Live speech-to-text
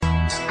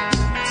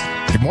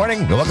Good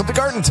morning. Welcome to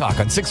Garden Talk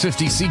on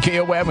 650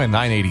 CKOM and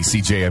 980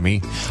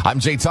 CJME.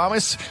 I'm Jay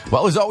Thomas.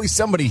 Well, there's always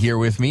somebody here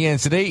with me, and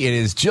today it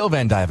is Jill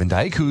Van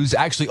Dyke, who's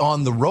actually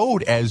on the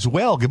road as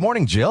well. Good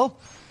morning, Jill.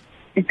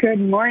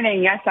 Good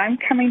morning. Yes, I'm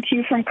coming to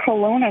you from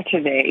Kelowna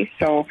today.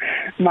 So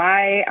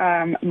my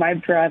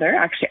brother,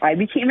 actually, I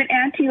became an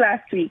auntie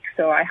last week,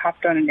 so I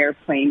hopped on an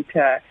airplane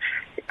to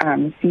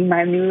see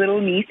my new little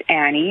niece,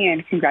 Annie,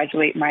 and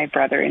congratulate my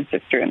brother and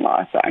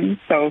sister-in-law. So I'm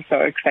so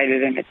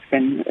excited, and it's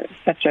been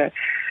such a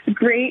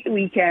great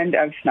weekend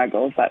of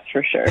snuggles, that's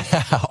for sure.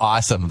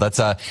 Awesome. That's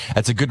a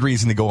good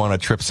reason to go on a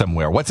trip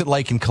somewhere. What's it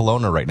like in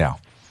Kelowna right now?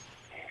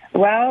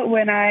 Well,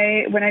 when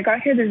I got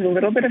here, there's a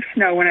little bit of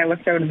snow when I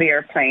looked out of the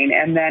airplane,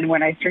 and then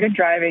when I started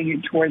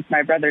driving towards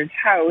my brother's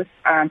house,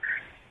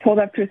 pulled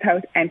up to his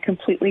house and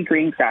completely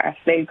green grass.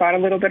 They got a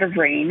little bit of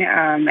rain,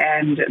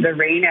 and the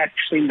rain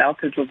actually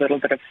melted a little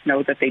bit of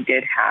snow that they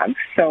did have.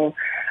 So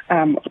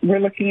we're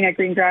looking at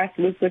green grass.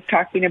 Luke was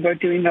talking about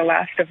doing the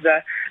last of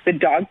the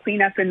dog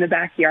cleanup in the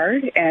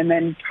backyard and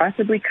then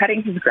possibly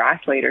cutting his grass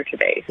later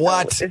today. So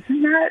what?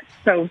 Isn't that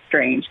so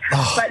strange?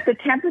 Oh. But the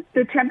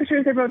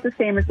temperatures are about the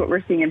same as what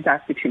we're seeing in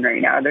Saskatoon right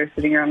now. They're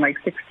sitting around like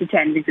 6 to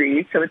 10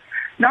 degrees. So it's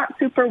not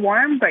super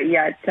warm, but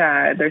yet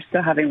they're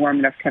still having warm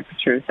enough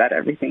temperatures that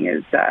everything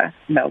is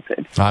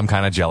melted. I'm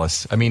kind of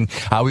jealous. I mean,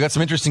 we got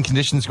some interesting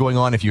conditions going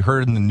on, if you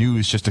heard in the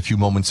news just a few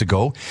moments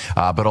ago,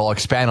 but I'll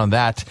expand on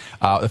that.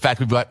 The fact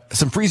we've got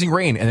some freezing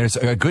rain, and there's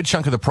a good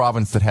chunk of the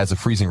province that has a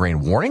freezing rain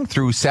warning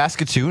through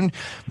Saskatoon,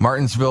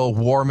 Martensville,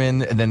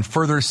 Warman, and then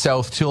further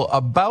south till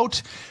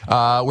about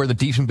where the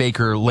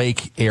Diefenbaker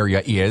Lake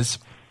area is.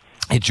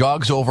 It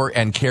jogs over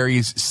and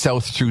carries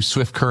south through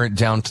Swift Current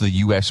down to the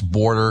U.S.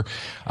 border,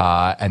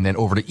 and then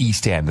over to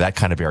East End, that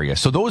kind of area.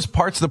 So those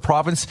parts of the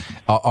province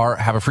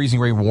have a freezing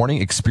rain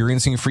warning,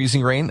 experiencing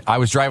freezing rain. I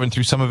was driving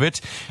through some of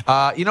it.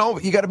 You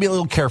got to be a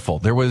little careful.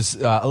 There was,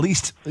 at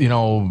least,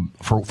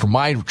 for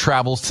my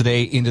travels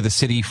today into the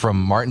city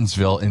from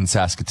Martensville in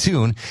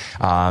Saskatoon,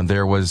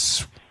 there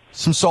was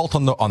some salt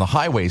on the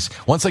highways.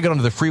 Once I got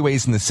onto the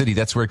freeways in the city,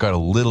 that's where it got a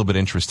little bit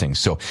interesting.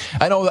 So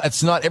I know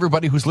that's not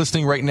everybody who's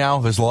listening right now.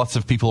 There's lots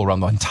of people around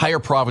the entire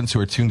province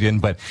who are tuned in,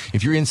 but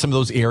if you're in some of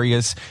those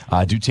areas,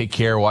 do take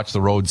care, watch the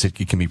roads. It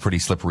can be pretty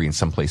slippery in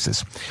some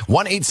places.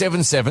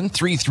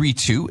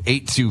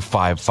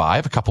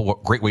 1-877-332-8255. A couple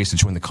of great ways to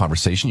join the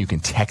conversation. You can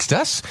text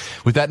us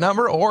with that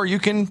number, or you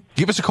can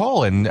give us a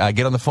call and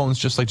get on the phones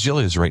just like Jill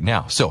is right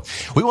now. So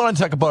we want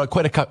to talk about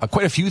quite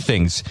a few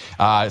things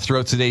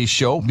throughout today's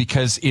show,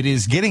 because it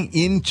is getting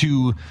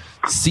into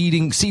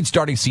seed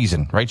starting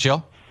season, right,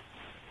 Jill?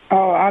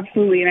 Oh,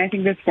 absolutely. And I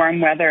think this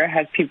warm weather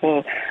has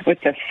people with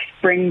the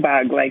spring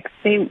bug.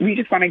 We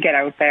just want to get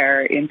out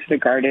there into the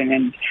garden,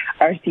 and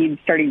our seed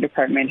starting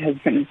department has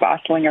been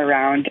bustling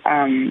around.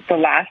 The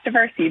last of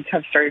our seeds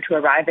have started to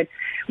arrive. And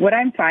what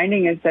I'm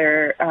finding is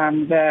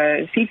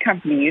the seed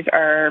companies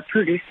are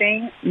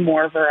producing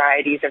more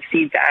varieties of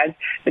seeds as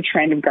the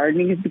trend of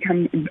gardening has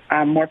become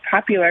more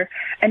popular.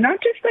 And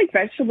not just like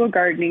vegetable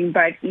gardening,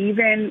 but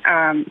even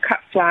cut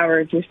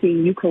flowers. We're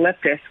seeing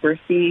eucalyptus. We're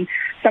seeing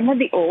some of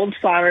the old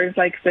flowers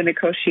like the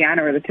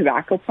Nicotiana or the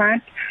tobacco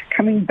plant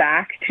coming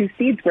back to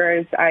seeds,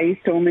 whereas I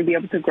used to only be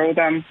able to grow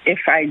them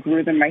if I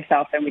grew them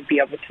myself, and we'd be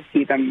able to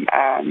see them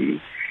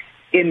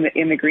in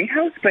the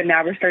greenhouse. But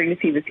now we're starting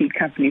to see the seed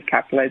companies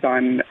capitalize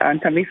on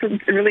some of these. So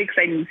it's really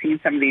exciting to see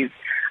some of these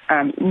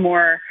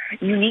more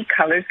unique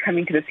colors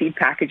coming to the seed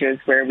packages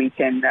where we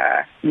can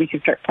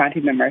start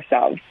planting them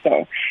ourselves.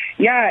 So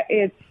yeah,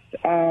 it's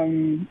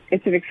an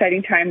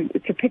exciting time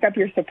to pick up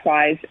your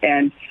supplies,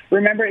 and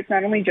remember, it's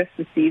not only just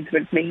the seeds,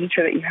 but it's making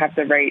sure that you have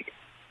the right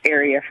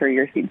area for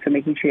your seeds. So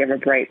making sure you have a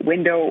bright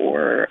window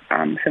or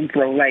some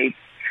grow lights,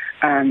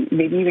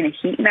 maybe even a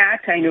heat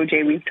mat. I know,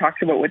 Jay, we've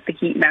talked about what the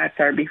heat mats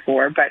are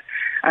before, but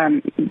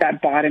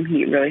that bottom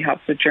heat really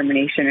helps with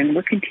germination. And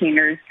what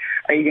containers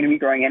are you going to be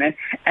growing in?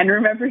 And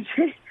remember,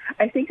 Jay,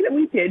 I think that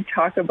we did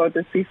talk about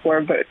this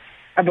before, but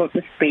about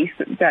the space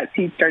that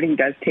seed starting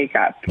does take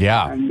up.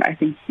 Yeah. I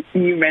think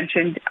you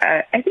mentioned,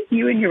 I think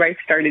you and your wife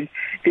started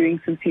doing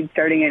some seed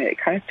starting, and it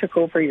kind of took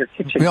over your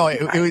kitchen. No,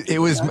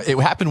 it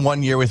happened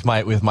one year with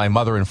my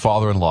mother and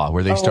father-in-law,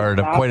 where they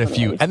started quite a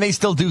few, and they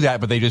still do that,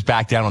 but they just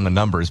back down on the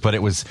numbers. But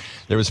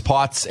there was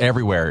pots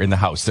everywhere in the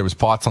house. There was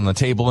pots on the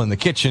table in the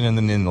kitchen, and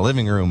then in the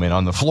living room, and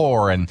on the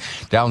floor, and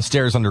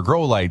downstairs under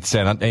grow lights,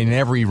 and in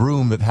every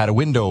room that had a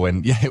window.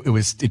 And yeah,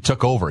 it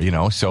took over,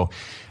 So,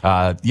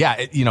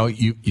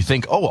 you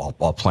think, oh,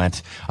 I'll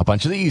plant a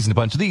bunch of these and a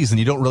bunch of these, and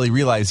you don't really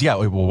realize,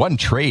 one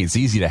tray is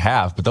easy to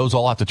have, but those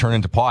all have to turn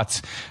into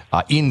pots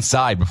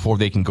inside before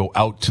they can go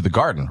out to the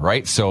garden,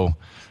 right? So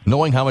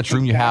knowing how much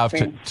room you have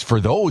for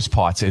those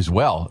pots as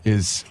well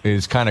is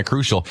kind of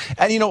crucial.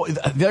 And,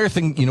 the other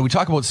thing, we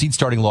talk about seed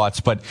starting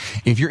lots, but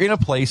if you're in a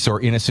place or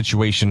in a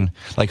situation,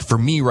 like for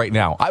me right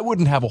now, I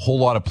wouldn't have a whole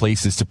lot of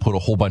places to put a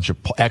whole bunch of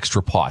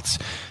extra pots.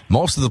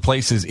 Most of the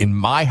places in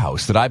my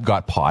house that I've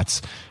got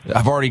pots,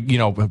 I've already,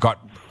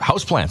 got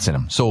houseplants in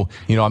them. So,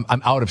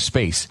 I'm out of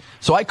space.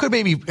 So I could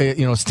maybe,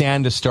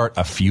 stand to start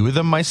a few of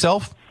them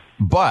myself.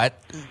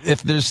 But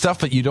if there's stuff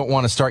that you don't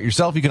want to start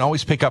yourself, you can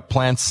always pick up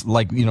plants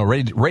like,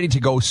 ready to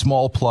go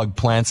small plug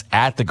plants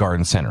at the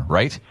garden center,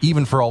 right?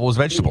 Even for all those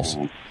vegetables.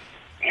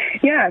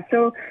 Yeah,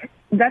 so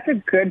that's a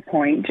good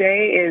point,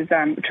 Jay, is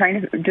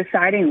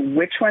deciding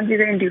which ones you're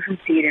going to do from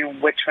seed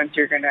and which ones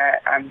you're going to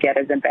get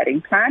as a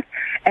bedding plant.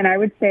 And I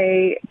would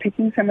say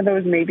picking some of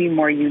those maybe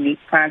more unique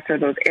plants or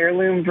those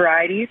heirloom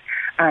varieties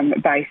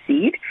by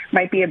seed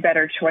might be a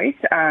better choice,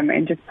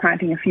 and just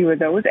planting a few of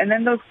those. And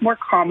then those more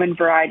common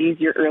varieties,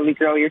 your early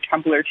girl, your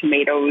tumbler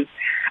tomatoes,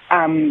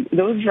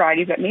 those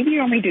varieties that maybe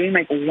you're only doing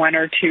like one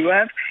or two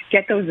of,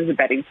 get those as a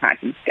bedding plant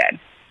instead.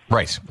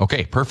 Right.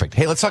 Okay, perfect.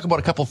 Hey, let's talk about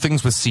a couple of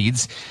things with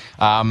seeds.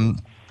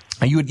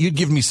 You'd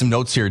given me some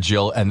notes here,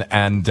 Jill,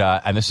 and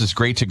this is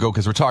great to go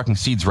because we're talking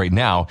seeds right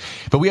now.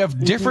 But we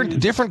have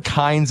different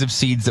kinds of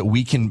seeds that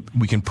we can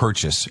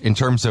purchase in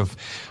terms of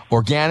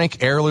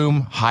organic,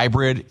 heirloom,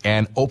 hybrid,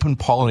 and open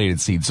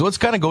pollinated seeds. So let's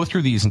kind of go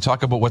through these and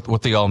talk about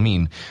what they all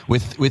mean.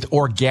 With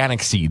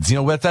organic seeds,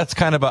 that's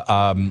kind of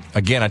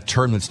a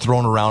term that's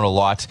thrown around a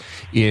lot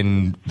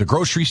in the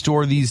grocery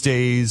store these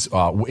days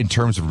in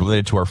terms of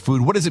related to our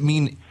food. What does it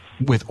mean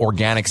with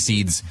organic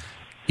seeds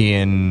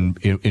in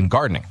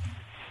gardening?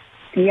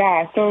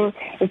 Yeah, so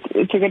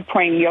it's a good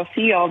point. You'll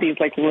see all these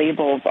like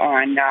labels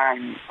on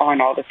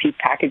all the seed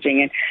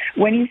packaging, and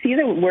when you see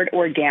the word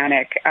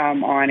organic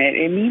on it,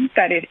 it means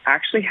that it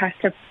actually has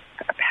to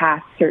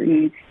pass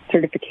certain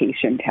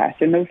certification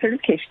tests, and those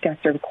certification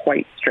tests are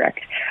quite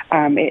strict.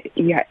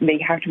 They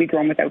have to be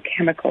grown without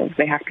chemicals.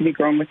 They have to be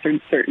grown with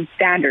certain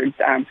standards.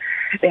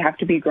 They have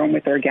to be grown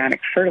with organic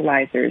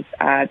fertilizers.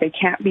 They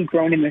can't be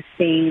grown in the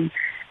same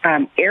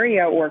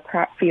area or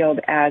crop field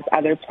as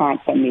other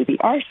plants that maybe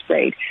are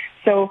sprayed.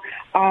 So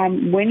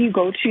when you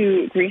go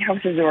to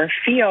greenhouses or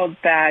fields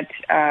that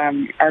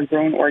are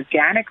grown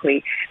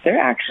organically, they're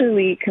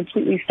actually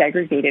completely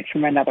segregated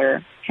from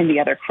the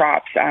other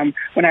crops.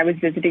 When I was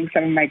visiting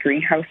some of my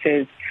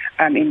greenhouses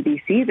in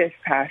BC this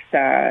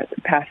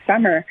past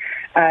summer,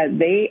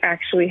 they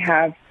actually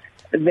have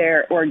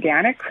their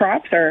organic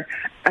crops are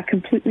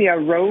a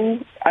row.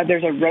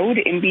 There's a road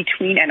in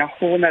between and a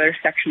whole other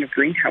section of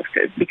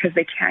greenhouses because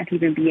they can't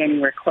even be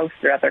anywhere close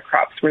to other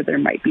crops where there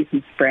might be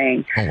some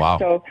spraying. Oh, wow.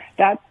 So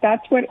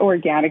that's what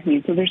organic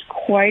means. So there's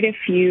quite a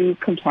few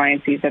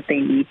compliances that they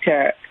need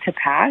to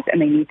pass, and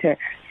they need to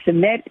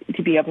submit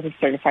to be able to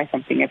certify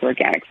something as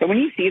organic. So when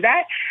you see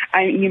that,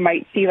 you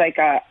might see like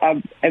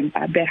a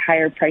bit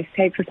higher price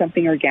tag for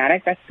something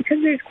organic. That's because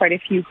there's quite a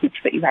few hoops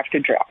that you have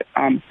to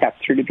step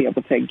through to be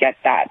able to get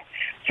that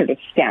sort of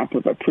stamp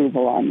of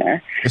approval on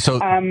there. So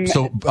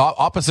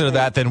opposite of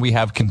that, then we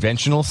have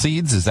conventional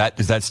seeds. Is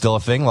that still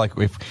a thing? Like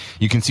if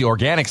you can see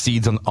organic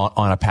seeds on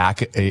a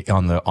pack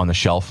on the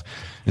shelf,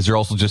 is there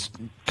also just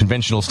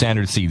conventional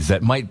standard seeds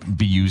that might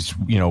be used,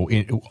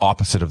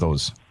 opposite of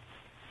those?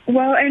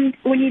 Well, and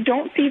when you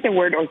don't see the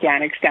word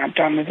organic stamped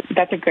on this,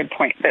 that's a good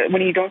point. But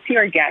when you don't see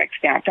organic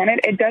stamped on it,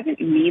 it doesn't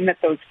mean that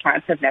those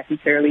plants have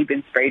necessarily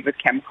been sprayed with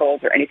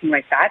chemicals or anything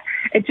like that.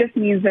 It just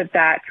means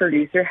that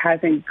producer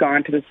hasn't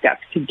gone to the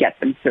steps to get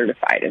them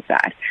certified as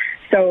that.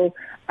 So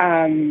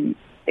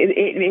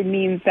it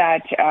means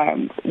that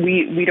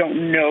we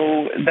don't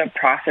know the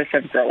process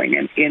of growing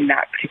in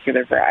that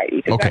particular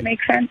variety. Does that make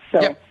sense?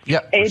 So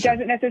it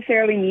doesn't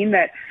necessarily mean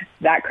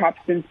that crop's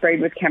been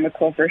sprayed with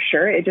chemical for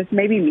sure. It just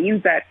maybe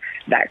means that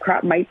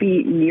crop might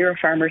be near a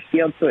farmer's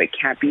field, so it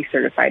can't be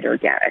certified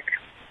organic.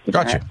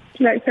 Gotcha. Does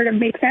that sort of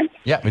make sense?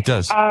 Yeah, it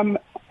does.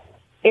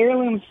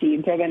 Heirloom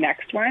seeds are the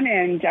next one,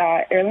 and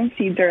heirloom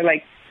seeds are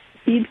like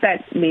seeds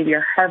that maybe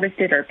are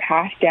harvested or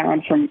passed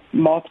down from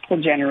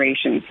multiple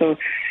generations. So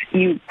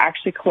you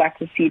actually collect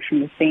the seed from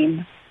the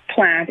same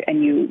plant,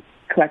 and you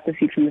collect the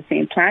seed from the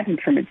same plant and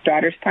from its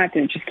daughter's plant,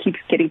 and it just keeps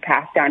getting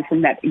passed down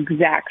from that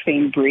exact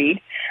same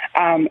breed.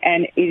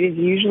 And it is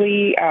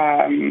usually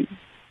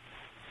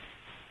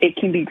it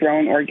can be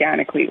grown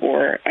organically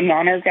or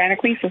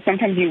non-organically. So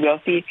sometimes you will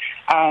see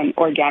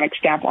organic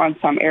stamp on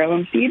some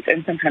heirloom seeds,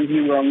 and sometimes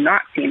you will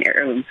not see an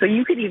heirloom. So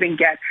you could even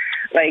get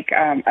like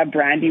a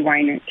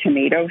Brandywine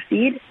tomato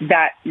seed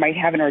that might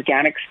have an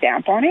organic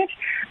stamp on it,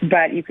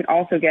 but you can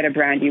also get a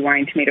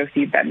Brandywine tomato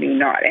seed that may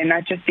not. And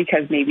not just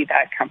because maybe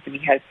that company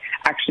has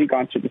actually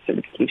gone through the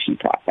certification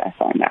process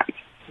on that.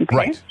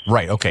 Okay?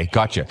 Right. Okay.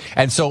 Gotcha.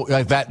 And so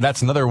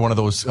that's another one of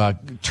those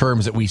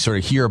terms that we sort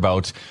of hear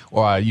about,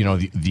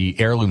 the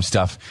heirloom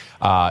stuff,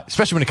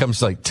 especially when it comes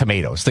to like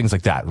tomatoes, things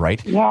like that,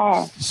 right?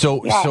 Yeah.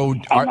 So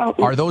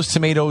are those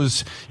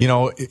tomatoes,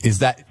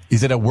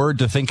 is it a word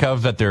to think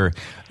of that they're,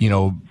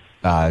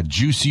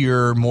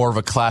 juicier, more of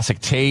a classic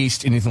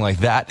taste, anything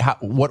like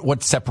that?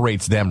 What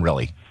separates them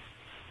really?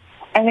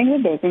 I think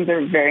that those ones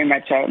are very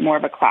much more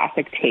of a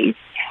classic taste.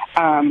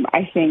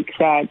 I think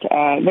that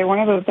they're one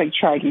of those like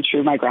tried and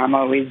true, my grandma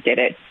always did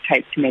it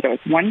type tomatoes.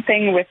 One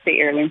thing with the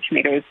heirloom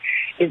tomatoes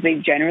is they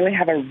generally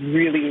have a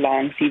really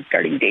long seed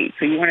starting date.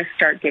 So you want to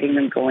start getting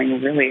them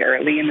going really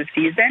early in the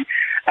season.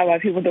 A lot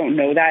of people don't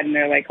know that, and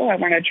they're like, oh, I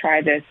want to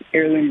try this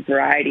heirloom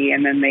variety,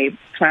 and then they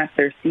plant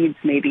their seeds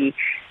maybe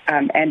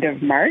end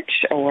of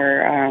March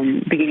or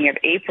beginning of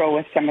April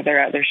with some of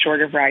their other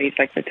shorter varieties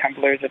like the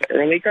tumblers or the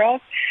early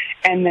girls,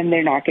 and then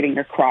they're not getting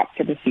their crop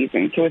for the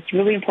season. So it's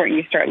really important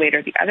you start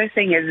later. The other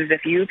thing is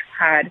if you've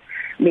had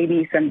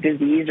maybe some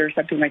disease or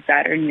something like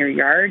that in your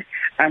yard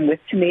with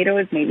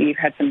tomatoes, maybe you've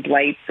had some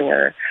blights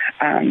or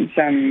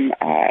some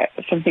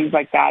things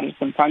like that, or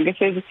some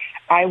funguses,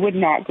 I would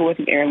not go with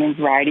an heirloom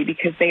variety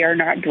because they are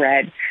not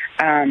bred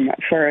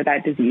for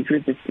that disease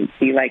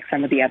resistancy like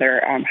some of the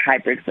other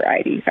hybrid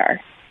varieties are.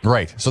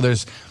 Right. So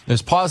there's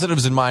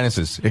positives and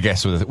minuses, I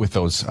guess, with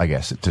those, I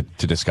guess,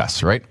 to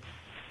discuss, right?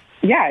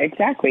 Yeah,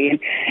 exactly. And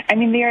I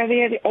mean, they are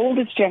the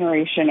oldest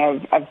generation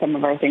of some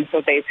of our things,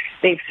 so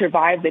they've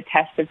survived the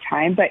test of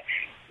time. But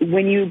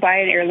when you buy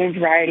an heirloom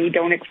variety,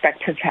 don't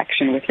expect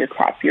perfection with your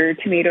crop. Your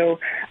tomato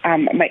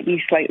might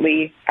be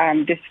slightly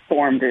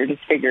disformed or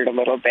disfigured a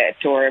little bit,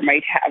 or it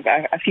might have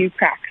a few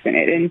cracks in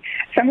it. And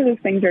some of those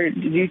things are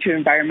due to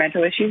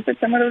environmental issues, but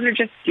some of those are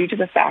just due to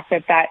the fact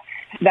that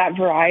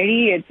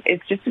variety,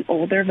 it's just an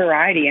older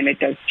variety, and it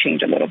does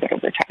change a little bit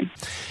over time.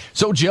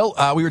 So, Jill,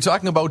 we were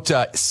talking about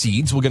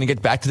seeds. We're going to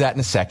get back to that in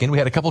a second. We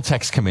had a couple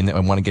texts come in that I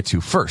want to get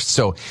to first.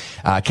 So,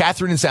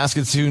 Catherine in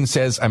Saskatoon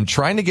says, I'm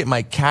trying to get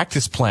my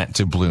cactus plant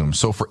to bloom.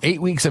 So, for 8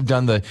 weeks, I've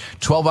done the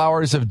 12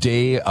 hours of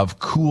day of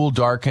cool,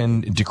 darken,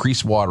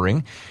 decrease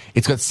watering.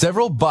 It's got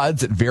several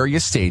buds at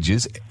various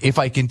stages. If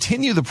I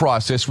continue the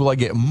process, will I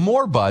get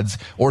more buds,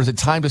 or is it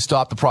time to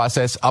stop the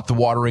process, up the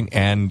watering,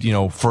 and,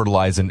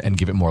 fertilize and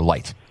give it more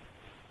light?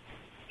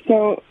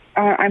 So,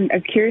 I'm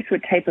curious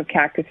what type of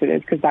cactus it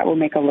is, because that will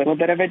make a little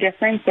bit of a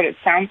difference, but it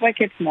sounds like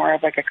it's more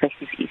of like a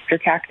Christmas Easter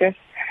cactus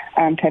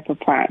type of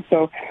plant.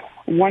 So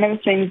one of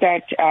the things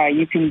that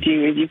you can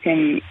do is you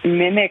can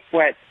mimic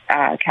what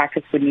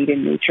cactus would need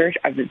in nature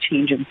as a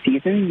change in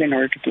seasons in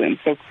order to bloom.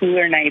 So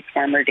cooler nights,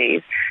 warmer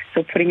days.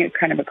 So putting it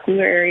kind of a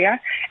cooler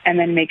area, and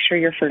then make sure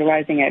you're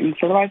fertilizing it. And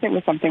fertilize it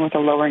with something with a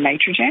lower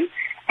nitrogen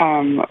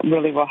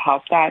really will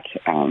help that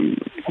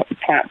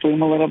plant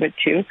bloom a little bit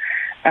too.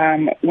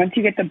 Once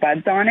you get the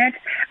buds on it,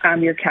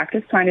 your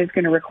cactus plant is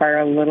going to require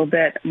a little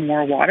bit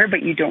more water,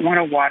 but you don't want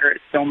to water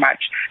it so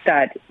much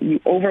that you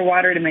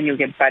overwater it and then you'll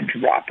get bud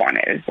drop on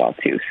it as well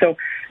too. So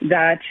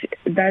that's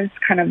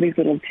kind of these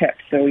little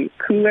tips. So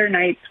cooler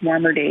nights,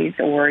 warmer days,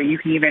 or you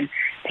can even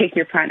take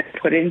your plant and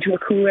put it into a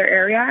cooler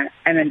area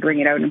and then bring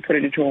it out and put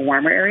it into a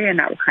warmer area, and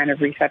that will kind of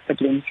reset the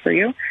blooms for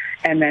you.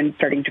 And then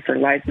starting to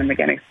fertilize them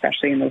again,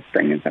 especially in those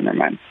spring and summer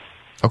months.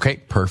 Okay,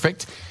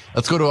 perfect.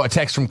 Let's go to a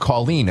text from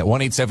Colleen at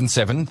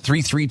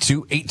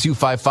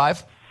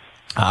 1-877-332-8255.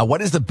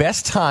 What is the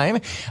best time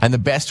and the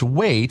best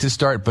way to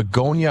start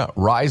begonia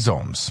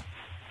rhizomes?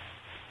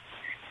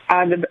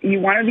 You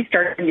want to be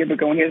starting your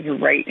begonias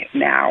right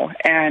now.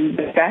 And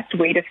the best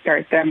way to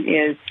start them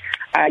is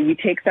you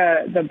take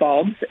the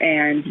bulbs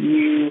and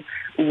you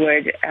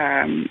would...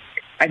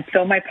 I'd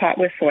fill my pot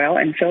with soil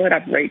and fill it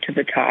up right to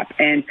the top.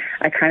 And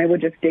I kind of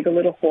would just dig a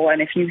little hole.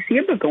 And if you see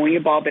a begonia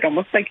bulb, it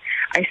almost like,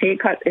 I say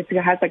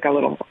it has like a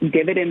little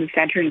divot in the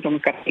center, and it's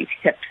almost got these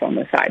hips on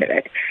the side of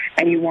it.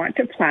 And you want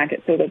to plant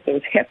it so that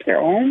those hips are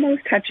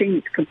almost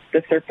touching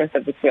the surface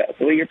of the soil.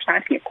 So you're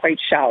planting it quite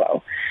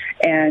shallow.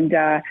 And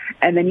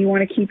then you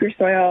want to keep your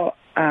soil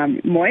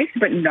moist,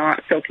 but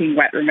not soaking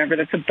wet. Remember,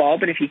 that's a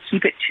bulb, but if you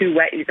keep it too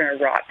wet, you're going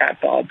to rot that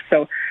bulb.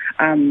 So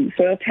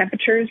soil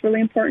temperature is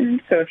really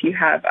important. So if you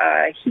have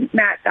a heat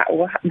mat, that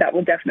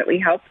will definitely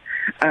help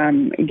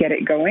get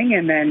it going.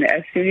 And then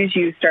as soon as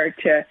you start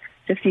to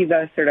see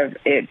the sort of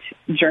it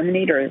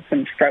germinate or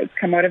some sprouts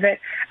come out of it,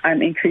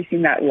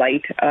 increasing that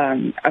light,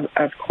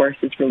 of course,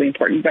 is really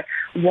important. But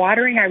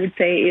watering, I would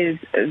say, is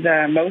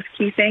the most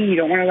key thing. You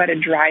don't want to let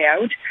it dry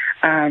out,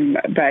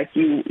 but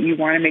you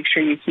want to make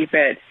sure you keep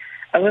it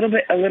a little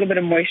bit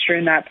of moisture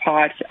in that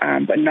pot,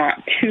 but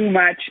not too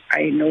much.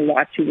 I know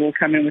lots of people will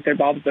come in with their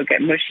bulbs, they'll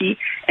get mushy,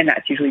 and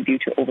that's usually due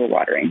to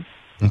overwatering.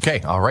 Okay,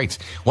 all right.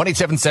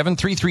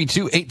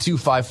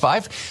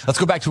 1-877-332-8255. Let's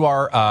go back to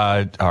our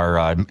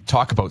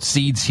talk about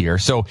seeds here.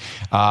 So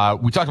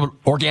we talked about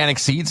organic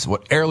seeds,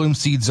 what heirloom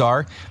seeds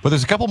are, but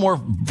there's a couple more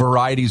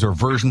varieties or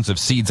versions of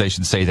seeds, I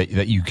should say,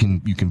 that you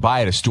can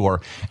buy at a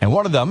store. And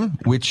one of them,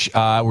 which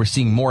we're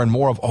seeing more and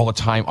more of all the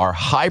time, are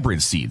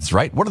hybrid seeds,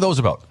 right? What are those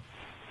about?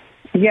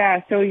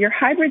 Yeah, so your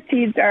hybrid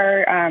seeds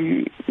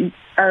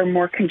are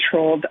more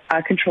controlled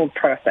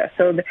process.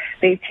 So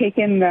they've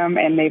taken them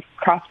and they've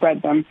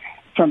crossbred them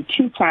from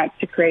two plants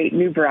to create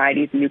new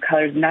varieties and new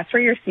colors. And that's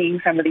where you're seeing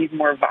some of these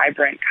more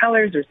vibrant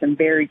colors or some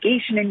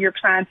variegation in your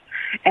plants.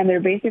 And they're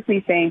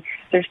basically saying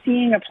they're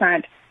seeing a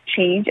plant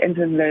change, and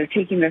so they're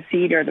taking the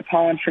seed or the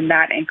pollen from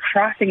that and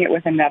crossing it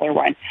with another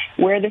one,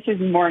 where this is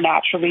more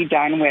naturally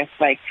done with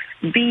like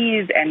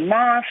bees and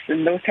moths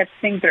and those types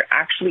of things. They're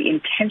actually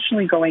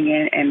intentionally going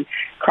in and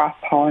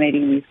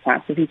cross-pollinating these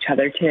plants with each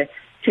other to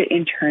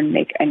in turn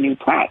make a new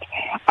plant.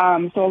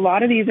 So a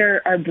lot of these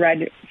are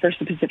bred for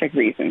specific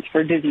reasons,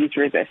 for disease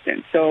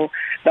resistance. So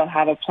they'll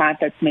have a plant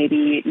that's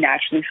maybe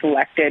naturally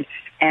selected,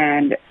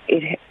 and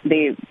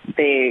they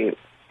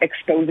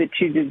expose it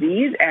to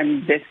disease,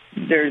 and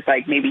there's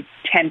like maybe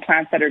 10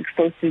 plants that are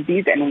exposed to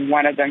disease, and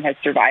one of them has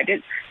survived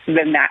it. So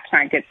then that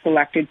plant gets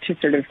selected to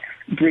sort of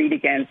breed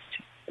against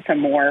some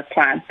more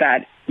plants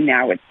that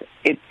now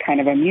it's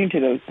kind of immune to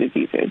those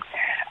diseases,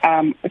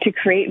 to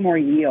create more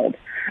yield.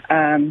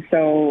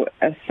 So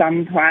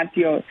some plants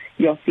you'll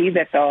see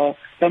that they'll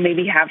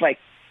maybe have like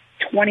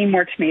 20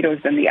 more tomatoes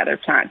than the other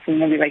plants,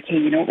 and they'll be like, hey,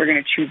 you know what, we're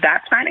going to choose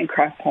that plant and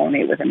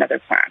cross-pollinate with another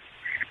plant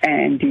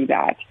and do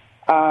that.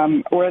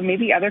 Or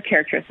maybe other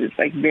characteristics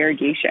like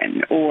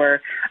variegation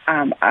or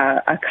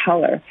a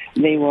color,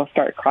 they will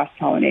start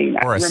cross-pollinating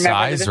that. Or a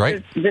size,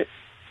 right?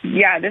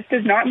 This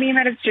does not mean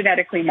that it's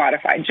genetically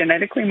modified.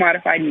 Genetically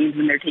modified means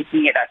when they're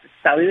taking it at the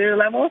cellular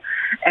level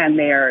and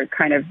they are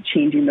kind of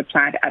changing the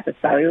plant at the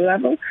cellular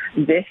level.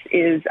 This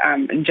is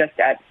just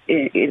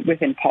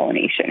within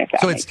pollination, if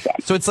that makes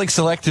sense. So it's like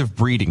selective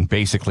breeding,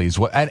 basically, is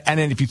what. And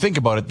if you think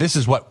about it, this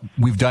is what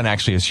we've done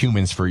actually as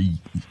humans for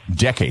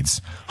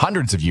decades,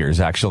 hundreds of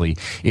years actually,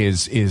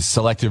 is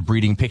selective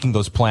breeding, picking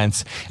those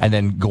plants and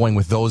then going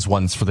with those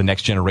ones for the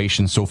next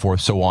generation, so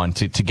forth, so on,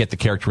 to get the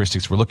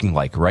characteristics we're looking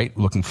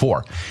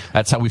for.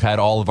 That's how we've had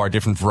all of our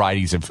different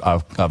varieties of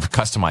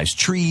customized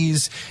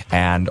trees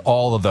and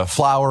all of the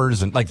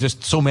flowers and like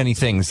just so many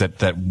things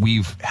that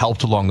we've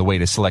helped along the way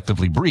to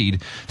selectively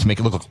breed to make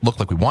it look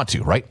like we want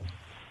to, right?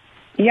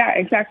 Yeah,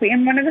 exactly.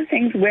 And one of the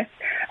things with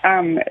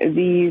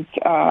these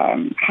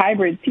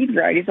hybrid seed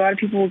varieties, a lot of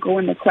people will go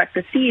and they'll collect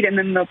the seed and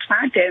then they'll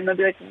plant it and they'll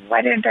be like,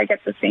 why didn't I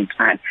get the same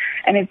plant?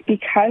 And it's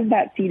because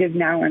that seed is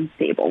now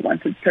unstable.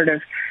 Once it's sort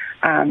of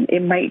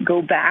it might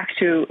go back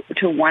to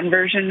one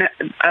version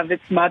of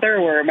its mother,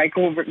 or it might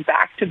go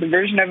back to the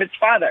version of its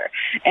father.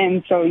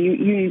 And so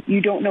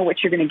you don't know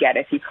what you're going to get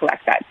if you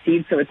collect that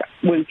seed. So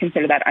we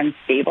consider that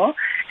unstable.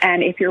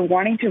 And if you're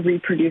wanting to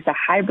reproduce a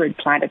hybrid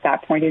plant at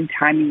that point in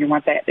time and you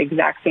want that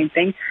exact same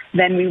thing,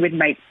 then we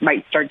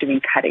might start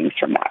doing cuttings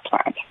from that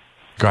plant.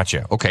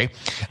 Gotcha. Okay.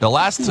 The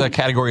last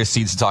category of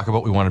seeds to talk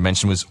about we want to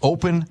mention was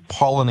open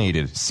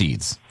pollinated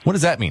seeds. What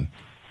does that mean?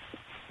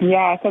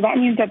 Yeah, so that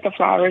means that the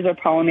flowers are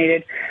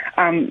pollinated.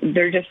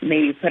 They're just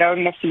maybe put out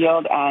in the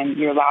field and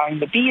you're allowing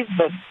the bees,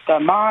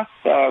 the moths,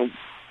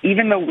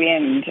 even the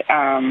wind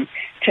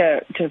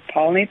to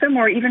pollinate them,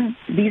 or even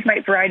these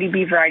might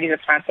be varieties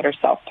of plants that are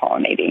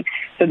self-pollinating.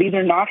 So these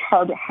are not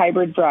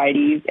hybrid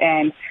varieties,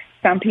 and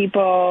some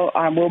people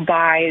will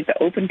buy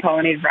the open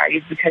pollinated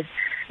varieties because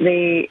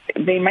they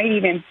might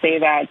even say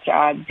that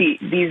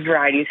these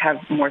varieties have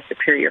more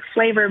superior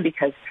flavor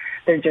because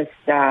they're just,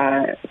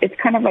 it's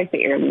kind of like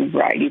the heirloom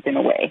varieties in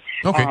a way.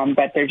 Okay.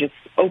 But they're just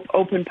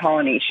open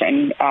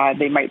pollination.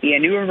 They might be a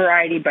newer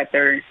variety, but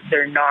they're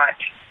not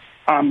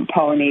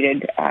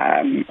pollinated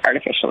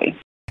artificially.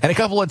 And a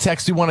couple of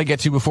texts we want to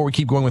get to before we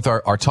keep going with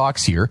our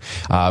talks here,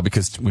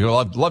 because we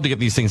love to get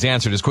these things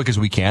answered as quick as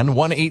we can.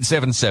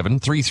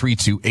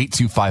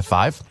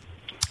 1-877-332-8255.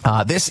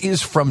 This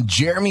is from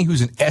Jeremy,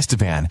 who's in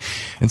Estevan,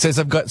 and says,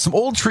 I've got some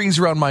old trees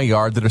around my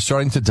yard that are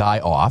starting to die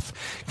off.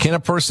 Can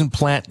a person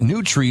plant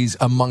new trees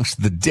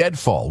amongst the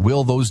deadfall?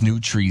 Will those new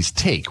trees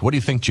take? What do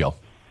you think, Jill?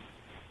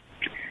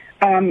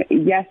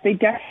 Yes, they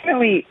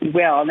definitely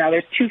will. Now,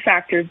 there's two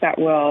factors that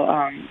will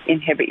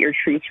inhibit your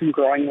trees from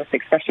growing,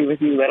 especially with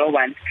new little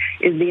ones,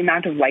 is the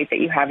amount of light that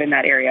you have in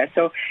that area.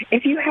 So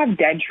if you have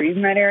dead trees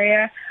in that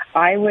area,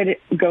 I would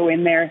go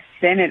in there,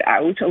 thin it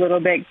out a little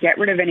bit, get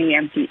rid of any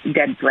empty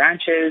dead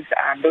branches,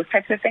 those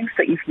types of things,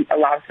 so that you can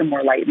allow some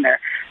more light in there.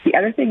 The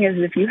other thing is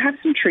if you have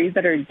some trees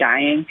that are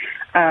dying,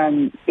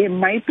 it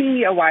might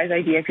be a wise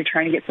idea if you're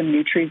trying to get some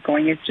new trees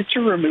going is just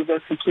to remove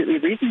those completely.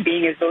 Reason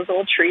being is those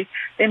old trees,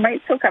 they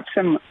might soak up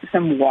some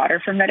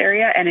water from that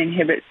area and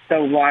inhibit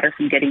the water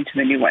from getting to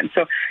the new ones.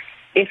 So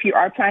if you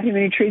are planting the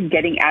new trees,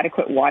 getting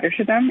adequate water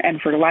to them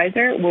and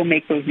fertilizer will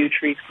make those new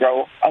trees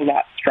grow a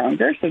lot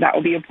stronger. So that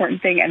will be an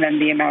important thing. And then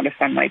the amount of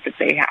sunlight that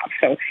they have.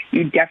 So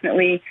you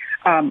definitely,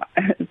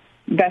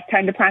 best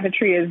time to plant a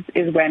tree is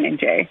when in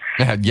Jay.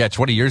 Yeah,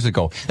 20 years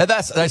ago. Now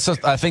that's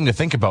a thing to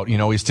think about,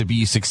 is to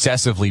be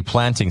successively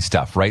planting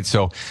stuff, right?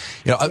 So,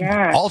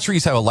 all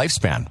trees have a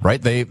lifespan,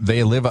 right?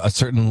 They live a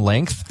certain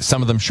length,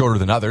 some of them shorter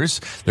than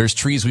others. There's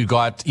trees we've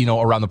got,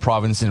 around the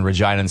province in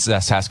Regina and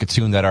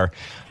Saskatoon that are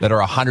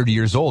 100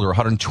 years old or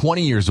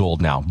 120 years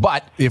old now.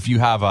 But if you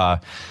have a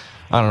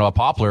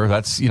poplar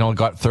that's,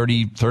 got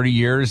 30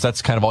 years,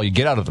 that's kind of all you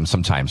get out of them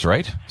sometimes,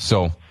 right?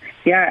 So.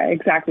 Yeah,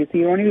 exactly. So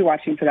you want to be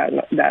watching for that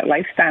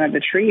lifespan of the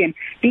tree and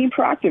being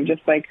proactive,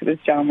 just like this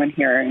gentleman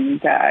here,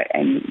 and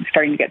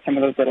starting to get some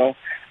of those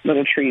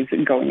little trees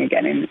going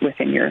again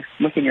within your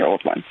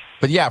old ones.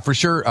 But yeah, for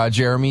sure,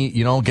 Jeremy,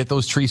 get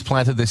those trees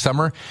planted this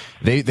summer.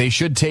 They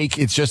should take.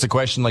 It's just a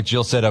question, like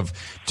Jill said, of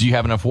do you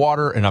have enough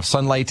water, enough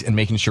sunlight, and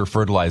making sure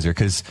fertilizer.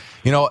 Because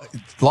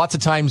lots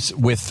of times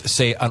with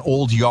say an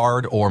old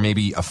yard or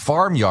maybe a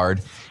farm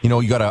yard,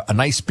 you got a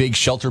nice big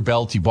shelter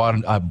belt. You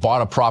bought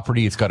a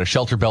property. It's got a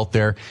shelter belt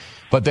there.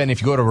 But then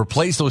if you go to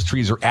replace those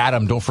trees or add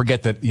them, don't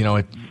forget that,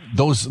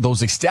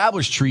 those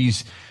established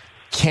trees,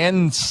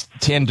 tend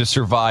to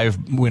survive,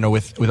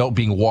 without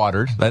being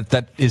watered.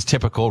 That is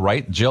typical,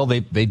 right? Jill,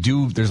 they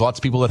do. There's lots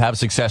of people that have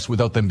success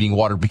without them being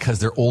watered because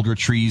they're older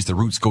trees. The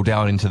roots go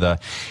down into the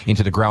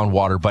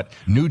groundwater, but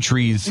new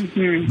trees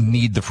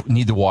need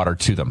the water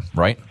to them,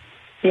 right?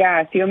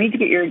 Yeah, so you'll need to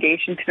get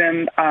irrigation to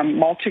them.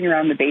 Mulching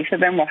around the base of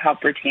them will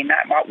help retain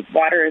that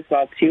water as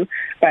well too.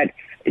 But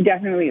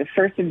definitely, the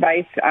first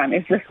advice,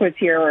 if Rick was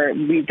here, or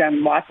we've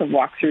done lots of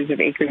walkthroughs of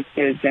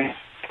acreages and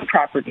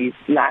properties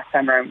last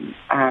summer,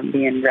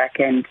 me and Rick,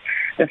 and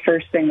the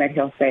first thing that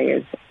he'll say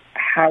is,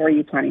 how are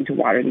you planning to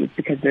water these?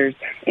 Because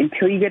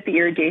until you get the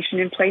irrigation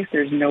in place,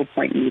 there's no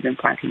point in even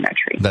planting that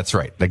tree. That's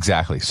right.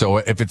 Exactly. So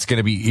if it's going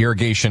to be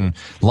irrigation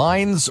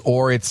lines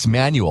or it's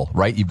manual,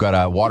 right? You've got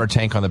a water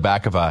tank on the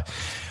back of a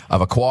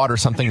quad or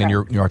something in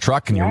your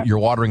truck, and you're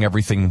watering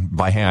everything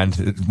by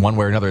hand. One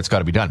way or another, it's got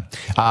to be done.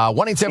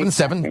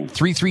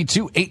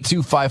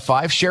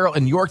 1-877-332-8255. Cheryl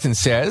in Yorkton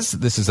says,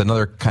 this is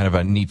another kind of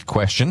a neat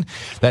question,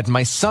 that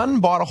my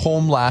son bought a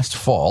home last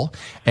fall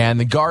and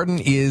the garden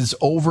is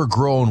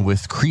overgrown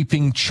with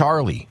creeping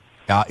Charlie.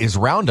 Is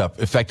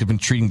Roundup effective in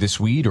treating this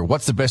weed, or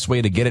what's the best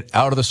way to get it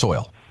out of the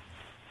soil?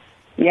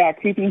 Yeah,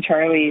 creeping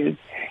Charlie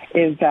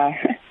is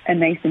a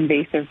nice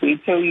invasive weed.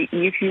 So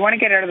if you want to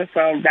get it out of the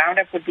soil,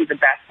 Roundup would be the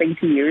best thing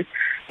to use.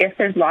 If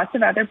there's lots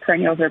of other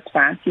perennials or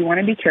plants, you want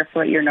to be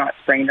careful that you're not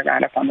spraying the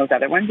Roundup on those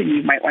other ones, and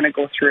you might want to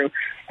go through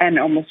and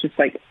almost just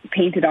like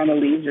paint it on the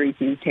leaves, or you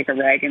can take a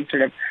rag and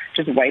sort of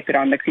just wipe it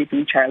on the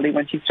creeping Charlie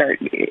once you start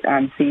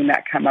seeing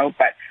that come out.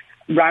 But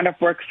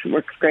Roundup works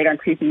great on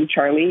creeping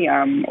Charlie.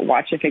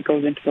 Watch if it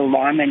goes into the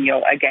lawn, then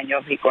you'll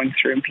be going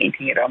through and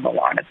painting it on the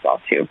lawn as well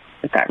too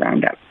with that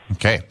Roundup.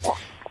 Okay.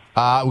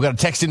 We got a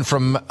text in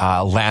from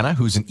Lana,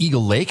 who's in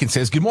Eagle Lake, and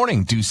says, "Good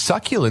morning. Do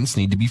succulents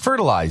need to be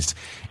fertilized?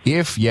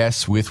 If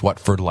yes, with what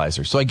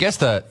fertilizer?" So I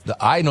guess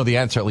I know the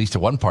answer at least to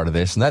one part of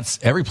this, and that's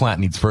every plant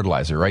needs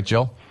fertilizer, right,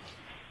 Jill?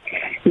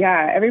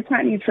 Yeah, every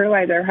plant needs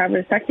fertilizer.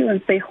 However,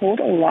 succulents, they hold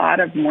a lot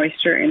of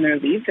moisture in their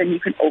leaves, and you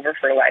can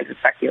over-fertilize a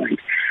succulent.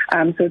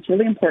 So it's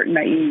really important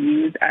that you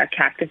use a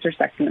cactus or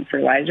succulent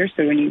fertilizer.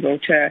 So when you go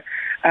to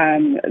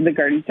the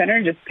garden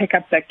center, just pick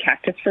up the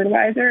cactus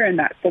fertilizer, and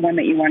that's the one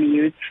that you want to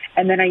use.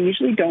 And then I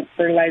usually don't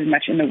fertilize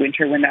much in the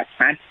winter when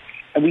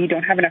we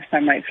don't have enough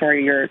sunlight for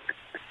your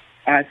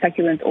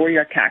succulents or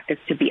your cactus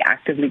to be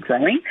actively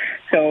growing.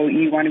 So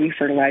you want to be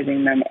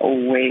fertilizing them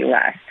way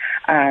less.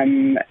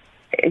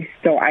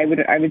 So I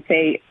would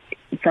say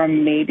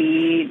from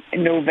maybe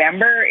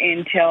November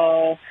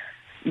until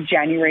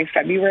January,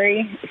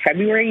 February,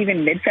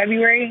 even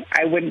mid-February,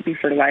 I wouldn't be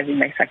fertilizing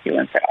my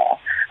succulents at all.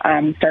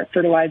 Start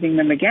fertilizing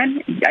them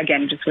again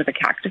just with a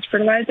cactus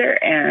fertilizer,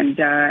 and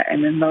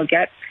then they'll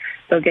get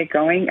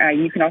going.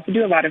 You can also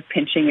do a lot of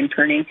pinching and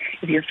pruning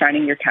if you're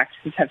finding your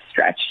cactuses have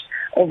stretched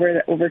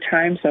over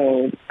time.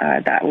 So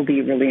that will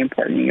be really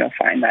important. You'll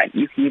find that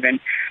you can even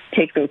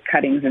take those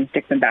cuttings and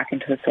stick them back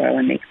into the soil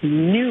and make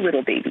new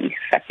little baby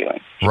succulents.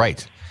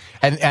 Right.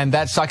 And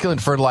that succulent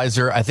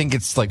fertilizer, I think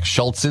it's like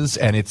Schultz's,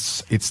 and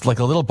it's like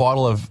a little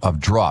bottle of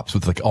drops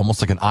with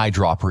almost like an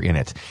eyedropper in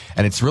it.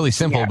 And it's really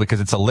simple because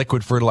it's a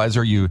liquid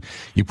fertilizer. You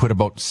put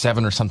about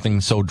 7 or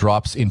something so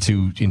drops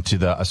into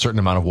a certain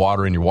amount of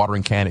water in your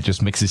watering can. It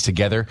just mixes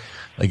together.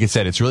 Like I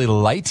said, it's really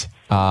light.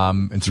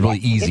 It's really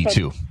easy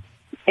too.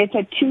 It's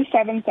a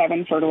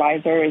 277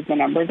 fertilizer is the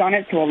numbers on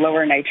it, so a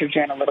lower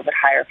nitrogen, a little bit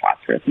higher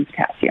phosphorus and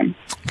potassium.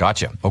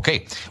 Gotcha.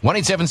 Okay.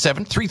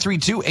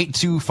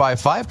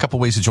 1-877-332-8255. A couple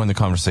ways to join the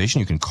conversation.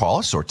 You can call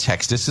us or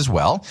text us as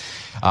well.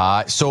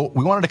 So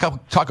we wanted to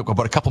talk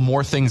about a couple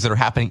more things that are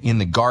happening in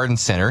the garden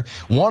center.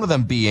 One of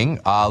them being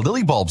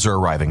lily bulbs are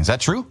arriving. Is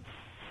that true?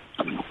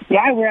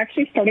 Yeah, we're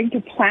actually starting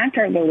to plant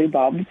our lily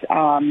bulbs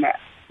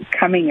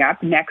coming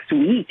up next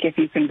week, if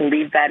you can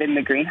believe that, in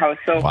the greenhouse.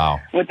 So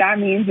What that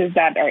means is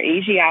that our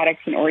Asiatics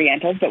and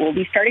Orientals, but we'll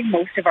be starting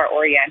most of our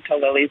Oriental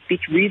lilies. The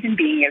reason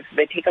being is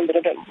they take a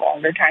little bit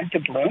longer time to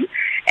bloom,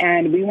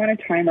 and we want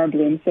to time our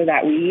bloom so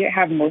that we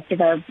have most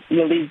of our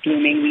lilies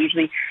blooming. We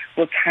usually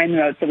will time them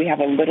out so we have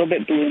a little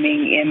bit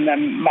blooming in the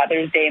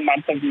Mother's Day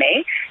month of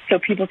May, so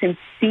people can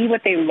see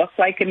what they look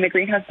like in the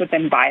greenhouse, but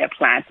then buy a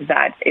plant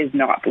that is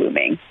not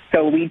blooming.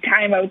 So we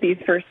time out this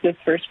first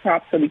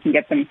crop so we can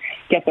get them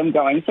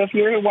going. So if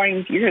you're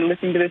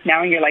listening to this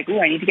now and you're like,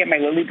 I need to get my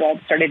lily bulb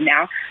started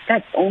now,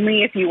 that's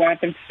only if you want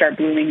them to start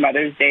blooming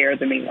Mother's Day or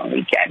the May long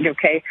weekend,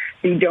 okay?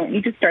 So you don't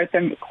need to start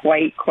them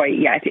quite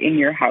yet in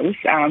your house,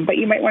 but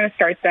you might want to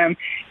start them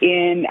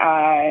in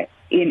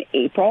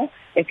April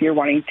if you're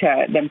wanting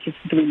them to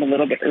bloom a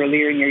little bit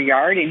earlier in your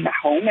yard, in the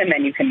home, and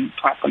then you can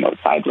plant them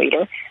outside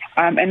later.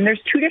 And there's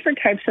 2 different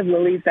types of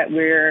lilies that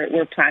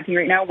we're planting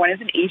right now. One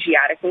is an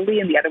Asiatic lily,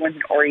 and the other one's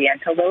an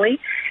Oriental lily.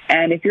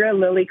 And if you're a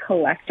lily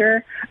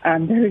collector,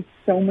 there's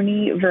so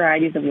many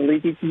varieties of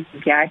lilies you can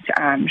get: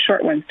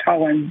 short ones, tall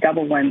ones,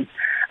 double ones,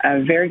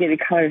 variegated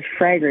colors,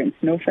 fragrance,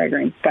 no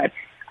fragrance. But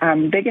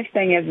biggest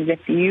thing is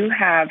if you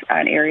have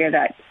an area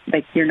that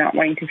you're not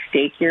wanting to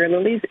stake your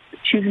lilies,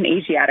 choose an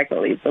Asiatic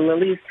lilies. The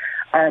lilies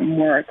are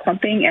more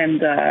clumping,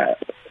 and the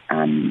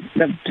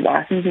the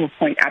blossoms will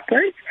point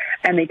upwards,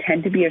 and they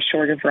tend to be a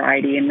shorter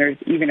variety. And there's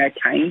even a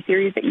tiny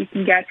series that you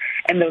can get,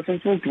 and those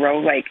ones will grow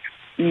like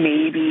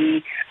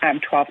maybe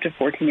 12 to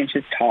 14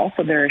 inches tall,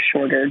 so they're a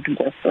shorter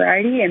dwarf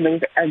variety, and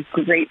those are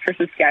great for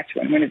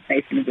Saskatchewan when it's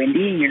nice and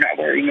windy and you're not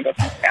worrying about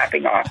them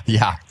snapping off.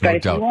 Yeah, but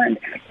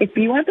if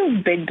you want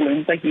those big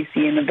blooms like you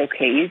see in the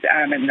bouquets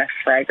and the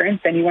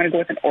fragrance, then you want to go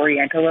with an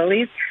Oriental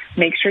lilies.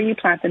 Make sure you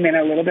plant them in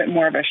a little bit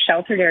more of a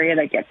sheltered area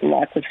that gets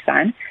lots of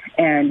sun,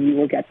 and you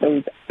will get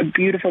those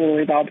beautiful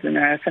lily bulbs. And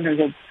sometimes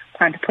we'll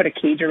plan to put a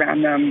cage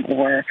around them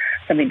or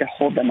something to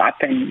hold them up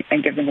and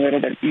give them a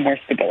little bit more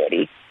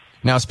stability.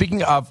 Now,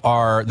 speaking of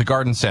the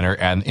garden center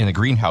and in the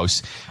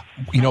greenhouse,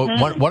 you know,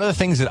 one of the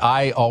things that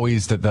I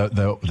always,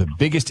 the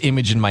biggest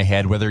image in my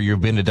head, whether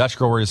you've been to Dutch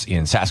Growers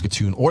in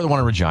Saskatoon or the one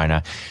in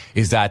Regina,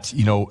 is that,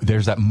 you know,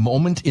 there's that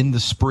moment in the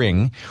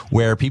spring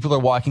where people are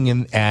walking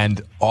in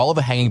and all of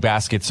the hanging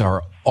baskets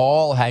are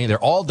all hanging. They're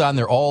all done.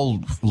 They're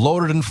all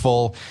loaded and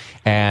full,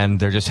 and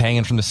they're just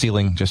hanging from the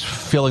ceiling, just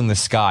filling the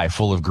sky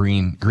full of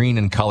green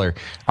and color.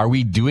 Are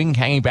we doing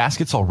hanging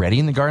baskets already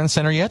in the garden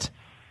center yet?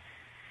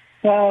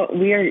 Well,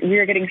 we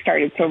are getting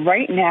started. So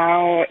right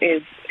now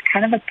is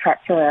kind of a prep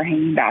for our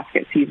hanging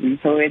basket season.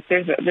 So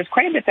there's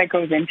quite a bit that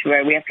goes into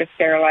it. We have to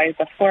sterilize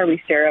the floor. We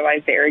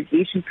sterilize the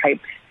irrigation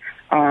pipes.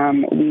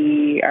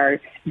 We are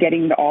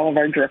getting all of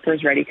our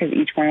drippers ready because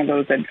each one of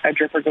those, a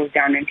dripper goes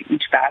down into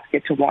each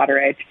basket to water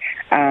it,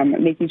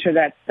 making sure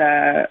that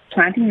the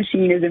planting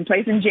machine is in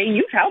place. And Jay,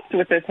 you've helped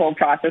with this whole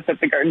process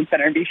at the garden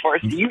center before,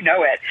 so you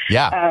know it.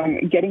 Yeah.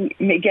 Getting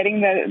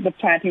the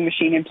planting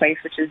machine in place,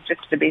 which is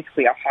just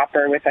basically a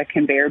hopper with a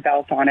conveyor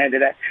belt on it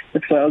that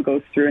the soil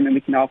goes through, and then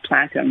we can all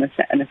plant it on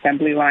an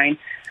assembly line.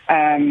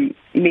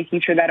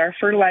 Making sure that our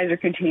fertilizer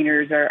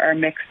containers are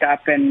mixed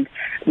up and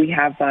we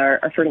have our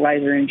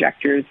fertilizer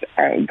injectors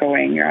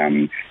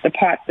going. The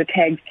pots, the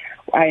tags.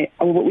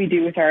 What we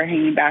do with our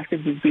hanging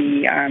baskets is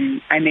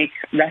I make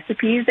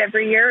recipes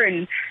every year,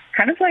 and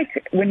kind of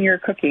like when you're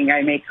cooking,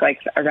 I make like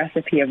a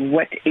recipe of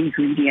what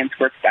ingredients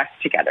work best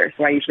together.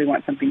 So I usually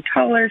want something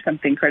taller,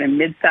 something kind of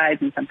mid-size,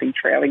 and something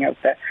trailing out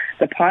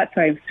the pot.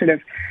 So I sort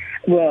of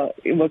will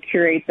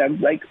curate the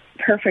like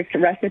perfect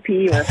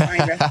recipe or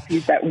find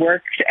recipes that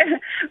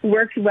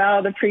worked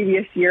well the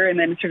previous year and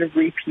then sort of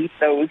repeat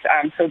those.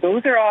 So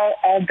those are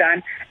all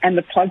done, and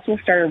the plugs will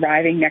start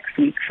arriving next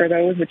week for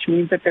those, which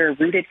means that they're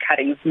rooted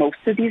cuttings. Most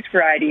of these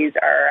varieties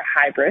are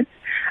hybrids.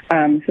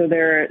 So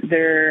they're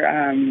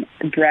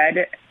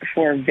bred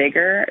for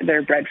vigor,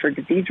 they're bred for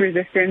disease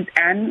resistance,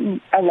 and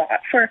a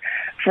lot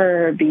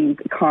for being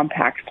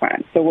compact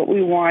plants. So what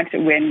we want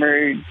when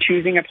we're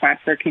choosing a plant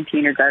for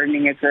container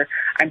gardening is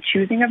I'm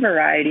choosing a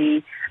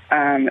variety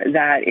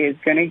that is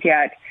going to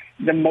get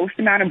the most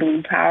amount of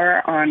bloom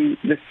power on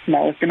the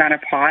smallest amount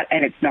of pot,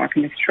 and it's not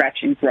going to stretch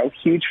and grow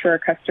huge for a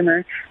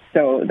customer.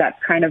 So that's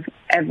kind of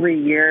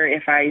every year,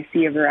 if I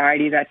see a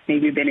variety that's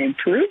maybe been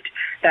improved,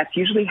 that's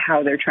usually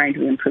how they're trying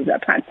to improve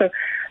that plant. So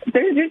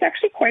there's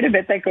actually quite a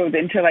bit that goes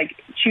into like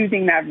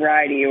choosing that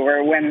variety.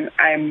 Or when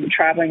I'm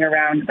traveling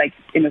around, like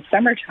in the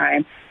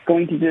summertime,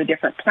 going to do the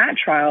different plant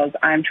trials,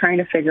 I'm trying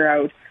to figure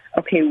out,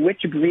 okay,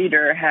 which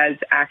breeder has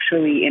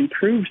actually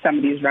improved some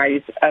of these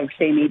varieties of,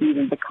 say, maybe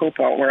even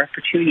Bacopa or a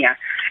Petunia,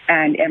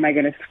 and am I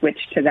going to switch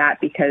to that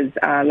because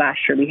last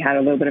year we had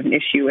a little bit of an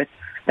issue with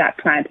that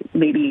plant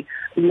maybe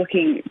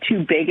looking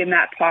too big in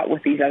that pot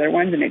with these other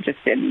ones, and it just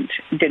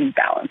didn't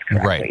balance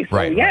correctly.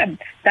 Right.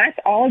 That's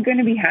all going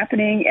to be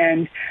happening,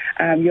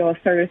 and you'll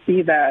start to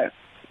see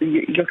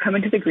you'll come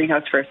into the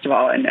greenhouse first of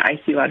all, and I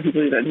see a lot of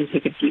people who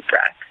take a deep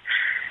breath.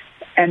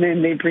 And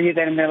then they breathe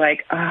in and they're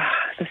like,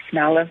 the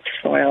smell of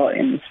soil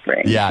in the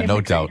spring. Yeah,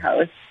 no doubt.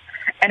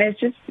 And it's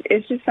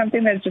just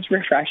something that's just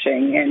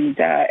refreshing,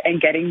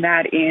 and getting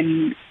that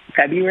in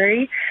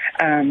February,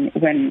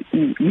 when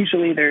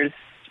usually there's,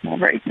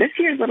 this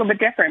year is a little bit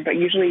different, but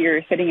usually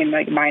you're sitting in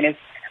like minus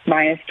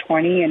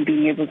 20 and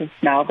being able to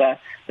smell the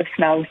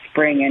smell of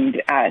spring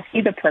and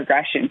see the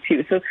progression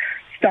too. So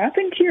stop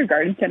into your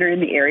garden center in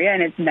the area,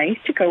 and it's nice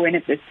to go in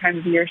at this time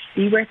of year,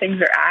 see where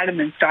things are at, and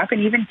then stop in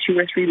even 2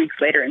 or 3 weeks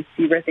later and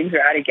see where things are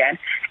at again.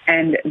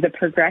 And the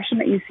progression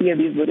that you see of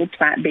these little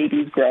plant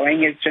babies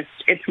growing is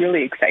it's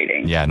really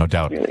exciting. Yeah, no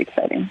doubt. It's really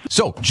exciting.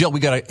 So, Jill, we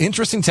got an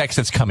interesting text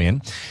that's come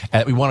in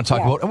that we want to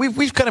talk about. And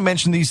we've kind of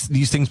mentioned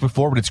these things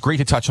before, but it's great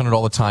to touch on it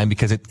all the time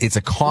because it's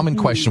a common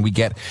question we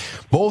get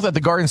both at the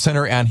garden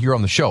center and here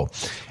on the show.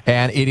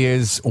 And it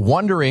is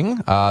wondering,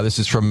 this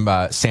is from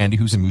Sandy,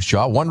 who's in Moose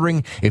Jaw,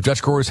 wondering if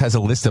Dutch Growers has a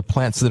list of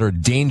plants that are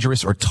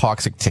dangerous or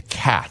toxic to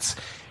cats.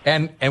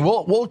 And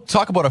we'll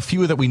talk about a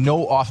few that we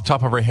know off the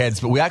top of our heads,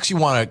 but we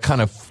actually want to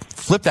kind of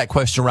flip that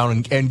question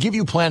around and give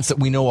you plants that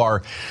we know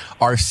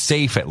are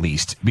safe at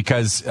least,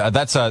 because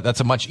that's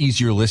a much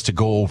easier list to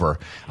go over.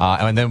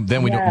 And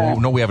then we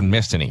know we haven't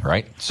missed any,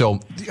 right? So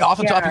off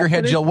the top of your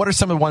head, Jill, what are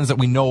some of the ones that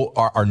we know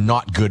are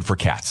not good for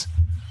cats?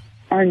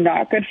 Are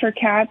not good for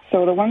cats.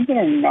 So the ones that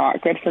are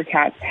not good for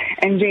cats,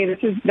 and Jay,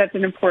 that's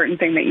an important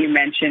thing that you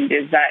mentioned,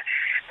 is that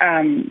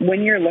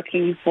when you're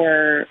looking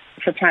for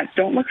plants,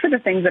 don't look for the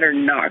things that are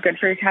not good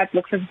for your cats.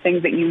 Look for the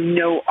things that you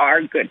know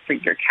are good for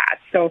your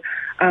cats. So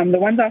the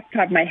ones off the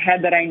top of my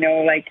head that I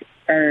know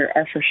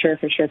are for sure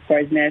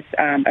poisonous.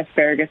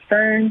 Asparagus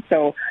fern.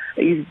 So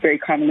you very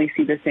commonly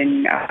see this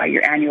in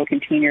your annual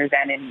containers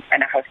and in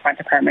a houseplant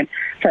department.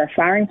 For a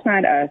flowering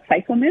plant,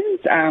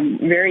 cyclamens,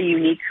 very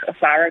unique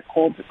flower,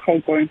 cold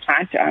growing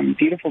plant,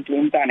 beautiful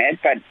blooms on it,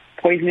 but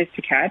poisonous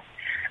to cats.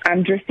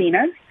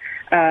 Dracaenas.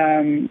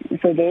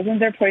 So those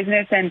ones are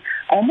poisonous, and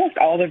almost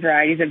all the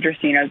varieties of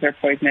Dracaenas are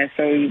poisonous.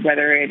 So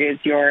whether it is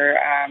your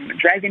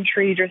dragon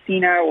tree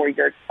Dracaena or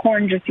your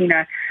corn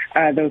Dracaena,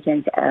 those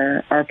ones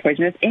are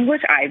poisonous.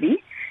 English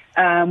ivy,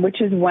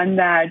 which is one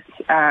that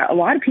a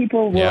lot of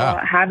people will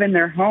have in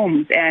their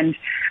homes, and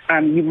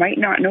you might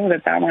not know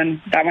that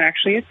one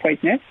actually is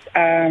poisonous.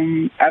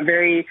 A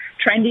very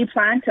trendy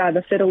plant,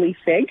 the fiddly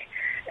fig,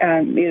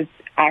 is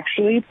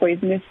actually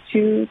poisonous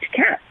to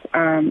cats.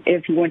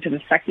 If you go into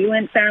the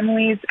succulent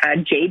families,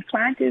 jade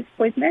plant is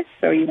poisonous,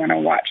 so you want to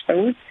watch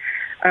those.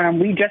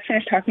 We just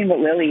finished talking about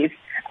lilies,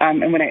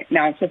 and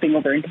now I'm flipping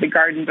over into the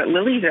garden, but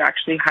lilies are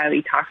actually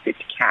highly toxic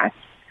to cats.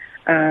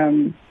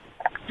 And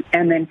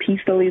then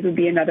peace lilies would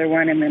be another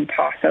one, and then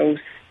pothos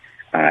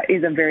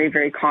is a very,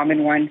 very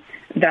common one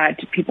that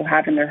people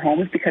have in their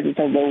homes because it's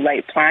a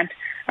low-light plant,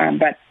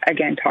 but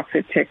again,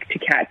 toxic to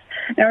cats.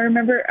 Now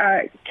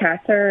remember,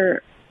 cats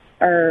are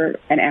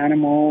an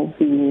animal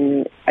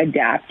who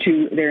adapt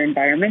to their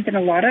environment, and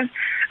a lot of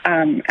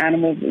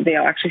animals,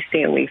 they'll actually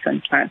stay away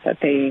from plants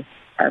that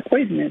are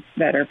poisonous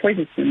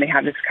to them. They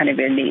have this kind of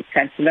innate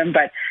sense to them,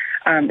 but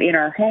in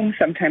our homes,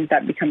 sometimes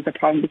that becomes a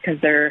problem because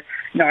they're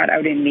not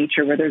out in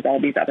nature where there's all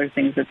these other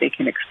things that they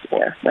can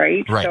explore,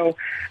 right? So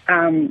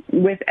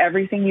with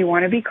everything, you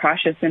want to be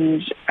cautious,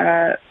 and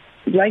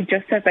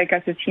just like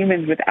us as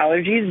humans with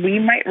allergies, we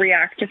might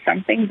react to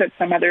some things that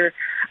some other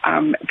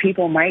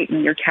people might,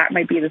 and your cat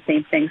might be the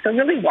same thing. So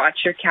really watch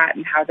your cat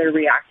and how they're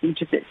reacting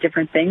to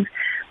different things.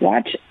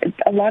 Watch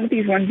a lot of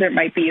these ones that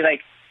might be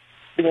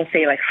we'll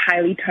say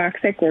highly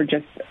toxic or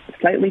just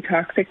slightly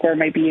toxic, or it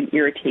might be an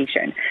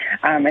irritation.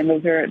 And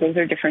those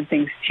are different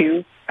things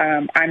too.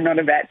 I'm not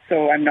a vet,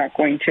 so I'm not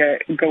going to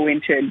go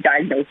into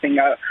diagnosing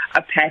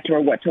a pet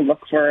or what to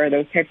look for, or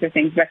those types of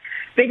things. But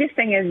biggest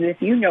thing is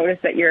if you notice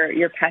that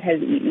your pet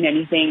has eaten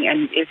anything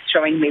and is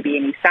showing maybe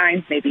any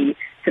signs, maybe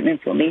some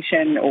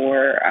inflammation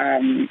or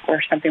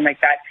something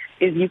like that,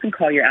 is you can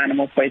call your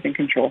animal poison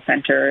control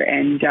center,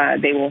 and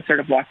they will sort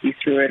of walk you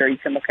through it, or you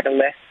can look at a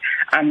list.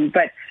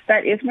 But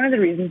that is one of the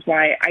reasons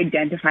why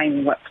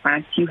identifying what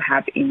plants you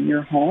have in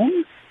your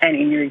home and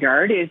in your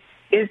yard is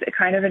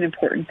kind of an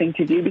important thing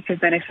to do, because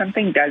then if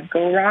something does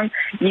go wrong,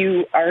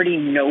 you already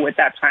know what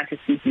that plant is,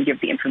 so you can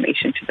give the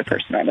information to the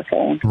person on the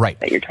phone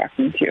that you're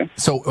talking to.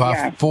 So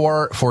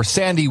for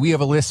Sandy, we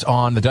have a list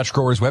on the Dutch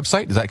Growers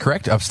website, is that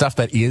correct, of stuff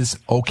that is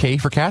okay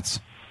for cats?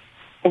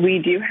 We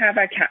do have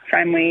a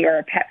cat-friendly or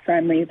a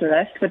pet-friendly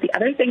list, but the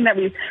other thing that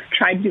we've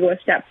tried to go a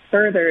step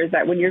further is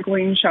that when you're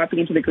going shopping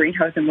into the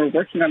greenhouse, and we're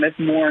working on this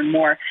more and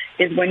more,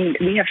 is when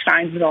we have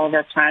signs with all of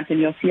our plants, and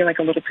you'll see a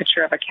little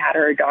picture of a cat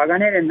or a dog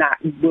on it, and that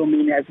will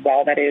mean as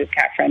well that it is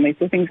cat-friendly.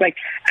 So things like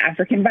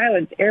African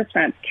violets, air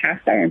plants,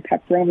 cast iron,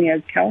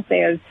 peperomias,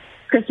 calatheas,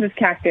 Christmas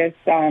cactus,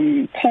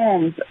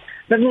 palms.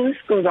 The list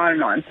goes on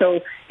and on.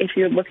 So if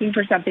you're looking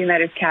for something that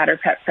is cat or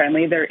pet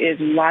friendly, there is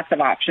lots of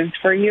options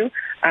for you.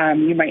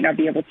 You might not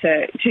be able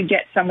to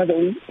get some of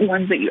those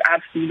ones that you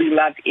absolutely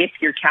love if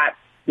your cat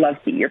loves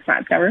to eat your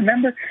plants. Now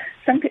remember,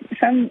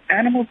 some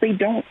animals, they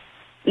don't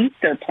eat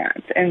their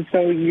plants, and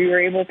so you're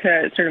able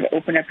to sort of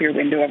open up your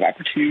window of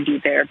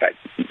opportunity there. But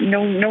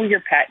know your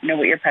pet, know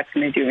what your pet's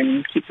going to do,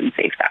 and keep them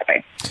safe that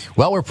way.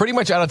 Well, we're pretty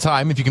much out of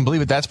time. If you can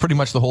believe it, that's pretty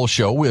much the whole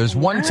show. There's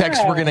one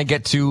text we're going to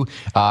get to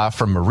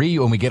from Marie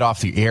when we get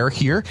off the air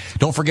here.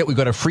 Don't forget, we've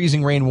got a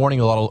freezing rain warning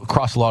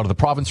across a lot of the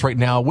province right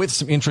now with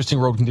some interesting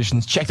road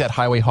conditions. Check that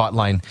highway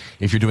hotline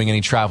if you're doing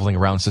any traveling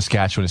around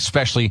Saskatchewan,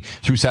 especially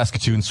through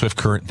Saskatoon, Swift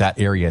Current, that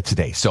area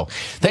today. So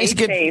thanks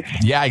again.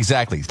 Safe. Yeah,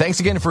 exactly. Thanks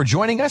again for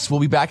joining us. We'll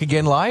be back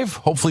again live.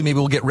 Hopefully, maybe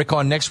we'll get Rick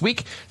on next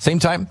week. Same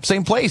time,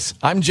 same place.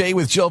 I'm Jay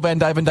with Jill Van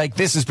Dyke.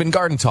 This has been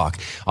Garden Talk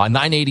on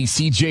 980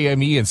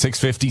 CJME and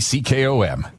 650 CKOM.